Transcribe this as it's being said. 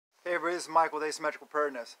everybody, this is Mike with Asymmetrical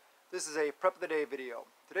Preparedness. This is a prep of the day video.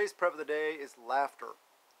 Today's prep of the day is laughter.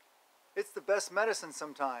 It's the best medicine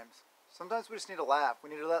sometimes. Sometimes we just need to laugh. We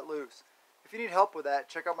need to let loose. If you need help with that,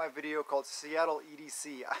 check out my video called Seattle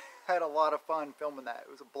EDC. I had a lot of fun filming that.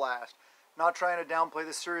 It was a blast. Not trying to downplay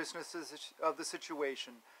the seriousness of the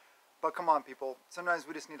situation. But come on, people. Sometimes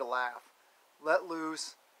we just need to laugh. Let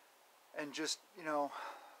loose and just,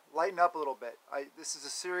 lighten up a little bit. This is a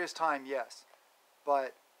serious time, yes.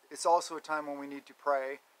 But it's also a time when we need to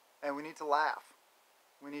pray and we need to laugh.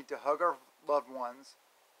 We need to hug our loved ones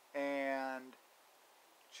and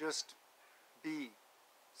just be.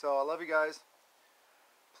 So I love you guys.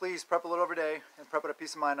 Please prep a little every day and prep with a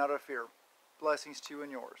peace of mind, not out of fear. Blessings to you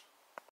and yours.